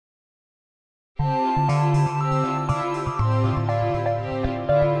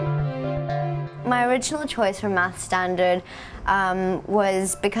original choice for Maths Standard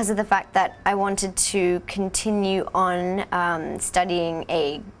was because of the fact that I wanted to continue on studying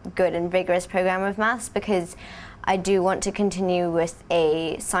a good and vigorous program of maths, because I do want to continue with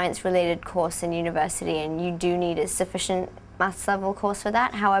a science-related course in university, and you do need a sufficient maths level course for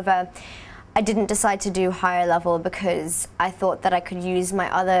that. However, I didn't decide to do higher level because I thought that I could use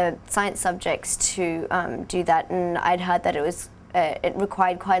my other science subjects to do that, and I'd heard that it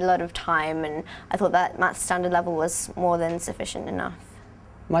required quite a lot of time, and I thought that Maths Standard level was more than sufficient enough.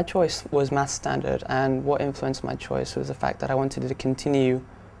 My choice was Maths Standard, and what influenced my choice was the fact that I wanted to continue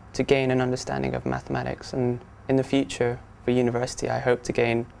to gain an understanding of mathematics, and in the future for university I hope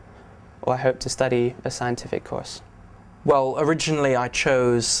to study a scientific course. Well, originally I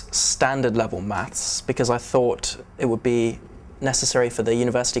chose standard level maths because I thought it would be necessary for the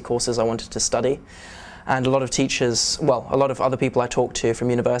university courses I wanted to study. And a lot of teachers, well, a lot of other people I talked to from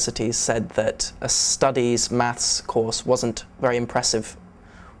universities said that a studies maths course wasn't very impressive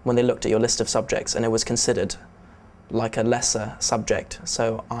when they looked at your list of subjects, and it was considered like a lesser subject.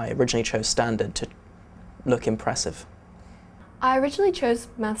 So I originally chose standard to look impressive. I originally chose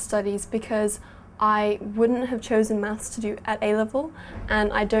maths studies because I wouldn't have chosen maths to do at A-level,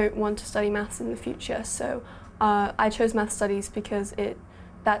 and I don't want to study maths in the future, so I chose maths studies because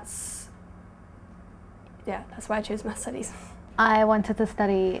that's why I chose maths studies. I wanted to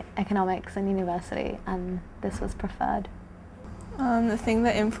study economics in university, and this was preferred. The thing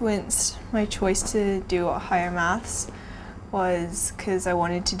that influenced my choice to do higher maths was because I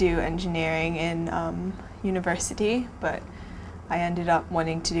wanted to do engineering in university, but I ended up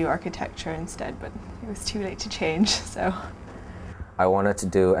wanting to do architecture instead, but it was too late to change, so. I wanted to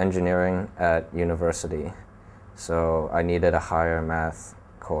do engineering at university, so I needed a higher math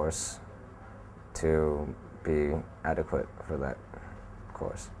course to be adequate for that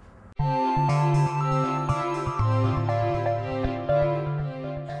course.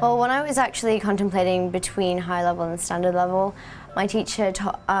 Well, when I was actually contemplating between high level and standard level, my teacher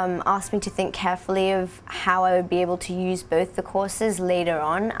asked me to think carefully of how I would be able to use both the courses later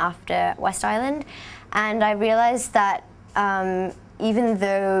on after West Island. And I realized that even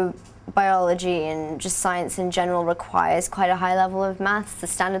though biology and just science in general requires quite a high level of maths, the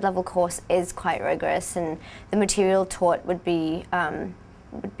standard level course is quite rigorous, and the material taught would be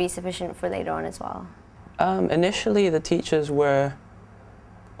sufficient for later on as well. Initially the teachers were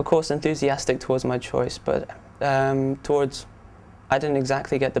of course enthusiastic towards my choice, but I didn't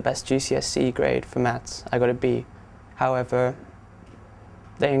exactly get the best GCSE grade for maths. I got a B. However,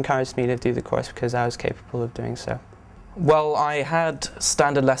 they encouraged me to do the course because I was capable of doing so. Well, I had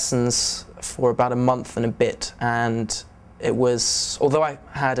standard lessons for about a month and a bit, and it was, although I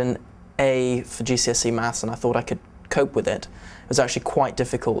had an A for GCSE maths and I thought I could cope with it, it was actually quite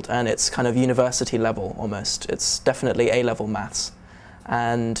difficult, and it's kind of university level almost. It's definitely A-level maths.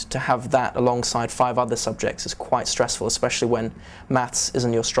 And to have that alongside 5 other subjects is quite stressful, especially when maths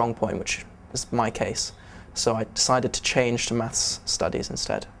isn't your strong point, which is my case. So I decided to change to maths studies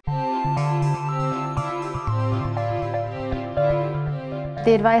instead.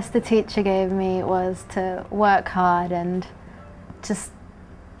 The advice the teacher gave me was to work hard and just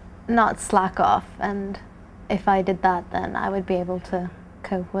not slack off, and if I did that then I would be able to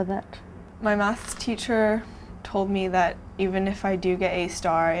cope with it. My maths teacher told me that even if I do get A*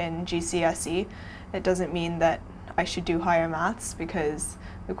 in GCSE, it doesn't mean that I should do higher maths, because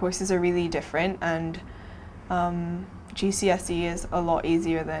the courses are really different, and GCSE is a lot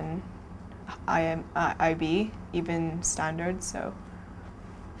easier than IB, even standard. So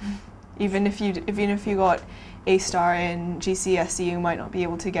even if you got A* in GCSE, you might not be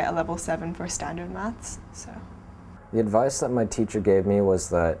able to get a level 7 for standard maths. So the advice that my teacher gave me was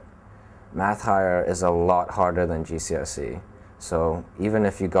that Math Higher is a lot harder than GCSE, so even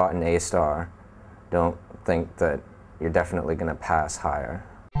if you got an A*, don't think that you're definitely going to pass higher.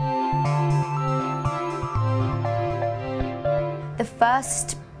 The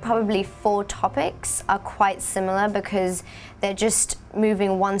first probably 4 topics are quite similar because they're just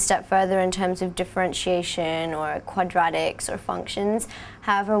moving one step further in terms of differentiation or quadratics or functions.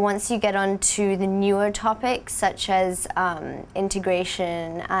 However, once you get on to the newer topics such as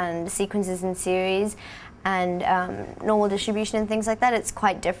integration and sequences and series and normal distribution and things like that, it's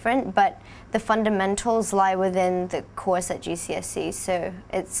quite different, but the fundamentals lie within the course at GCSE, so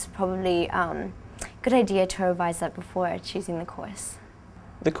it's probably a good idea to revise that before choosing the course.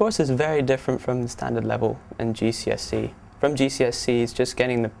 The course is very different from the standard level and GCSE. From GCSE, it's just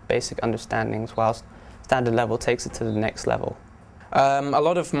getting the basic understandings, whilst standard level takes it to the next level. A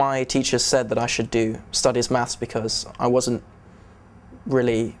lot of my teachers said that I should do studies maths because I wasn't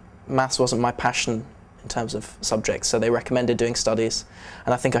really maths wasn't my passion in terms of subjects, so they recommended doing studies,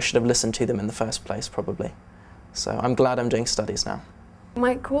 and I think I should have listened to them in the first place, probably. So I'm glad I'm doing studies now.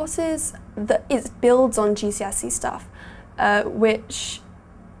 My course it builds on GCSE stuff, we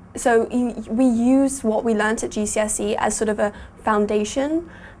use what we learnt at GCSE as sort of a foundation,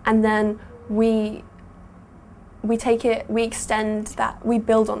 and then we extend that, we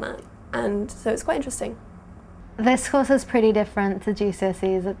build on that, and so it's quite interesting. This course is pretty different to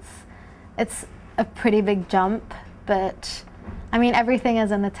GCSEs. It's a pretty big jump, but I mean everything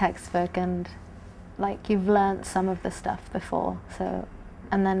is in the textbook, and like you've learnt some of the stuff before, so,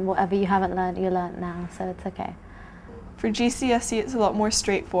 and then whatever you haven't learnt, you learnt now, so it's okay. For GCSE it's a lot more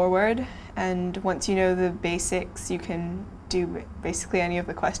straightforward, and once you know the basics you can do basically any of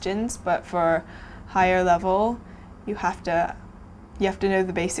the questions, but for higher level you have to know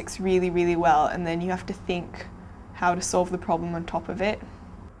the basics really, really well, and then you have to think how to solve the problem on top of it.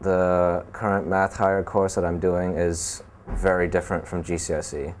 The current Math Higher course that I'm doing is very different from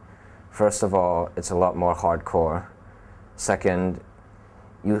GCSE. First of all, it's a lot more hardcore. Second,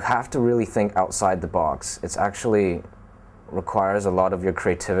 you have to really think outside the box. It's actually requires a lot of your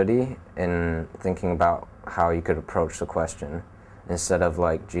creativity in thinking about how you could approach the question. Instead of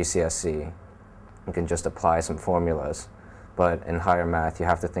like GCSE, you can just apply some formulas. But in higher math, you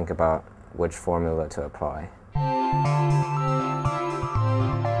have to think about which formula to apply.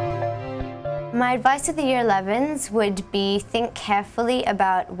 My advice to the Year 11s would be think carefully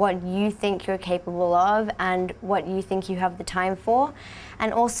about what you think you're capable of and what you think you have the time for,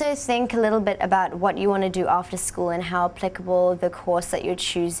 and also think a little bit about what you want to do after school and how applicable the course that you're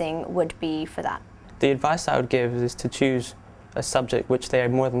choosing would be for that. The advice I would give is to choose a subject which they are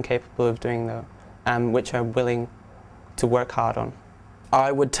more than capable of doing though, and which are willing to work hard on.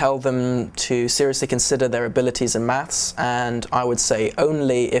 I would tell them to seriously consider their abilities in maths, and I would say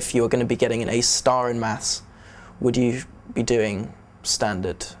only if you're going to be getting an A star in maths would you be doing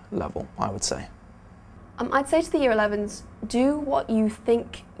standard level, I would say. I'd say to the Year 11s, do what you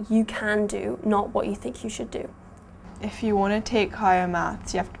think you can do, not what you think you should do. If you want to take higher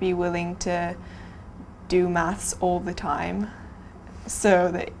maths, you have to be willing to do maths all the time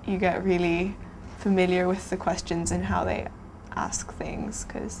so that you get really familiar with the questions and how they ask things,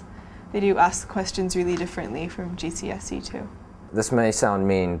 because they do ask questions really differently from GCSE too. This may sound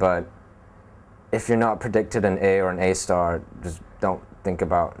mean, but if you're not predicted an A or an A star, just don't think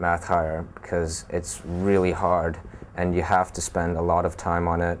about Math Higher, because it's really hard and you have to spend a lot of time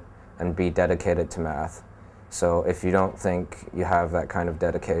on it and be dedicated to math. So if you don't think you have that kind of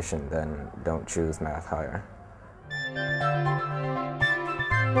dedication, then don't choose Math Higher.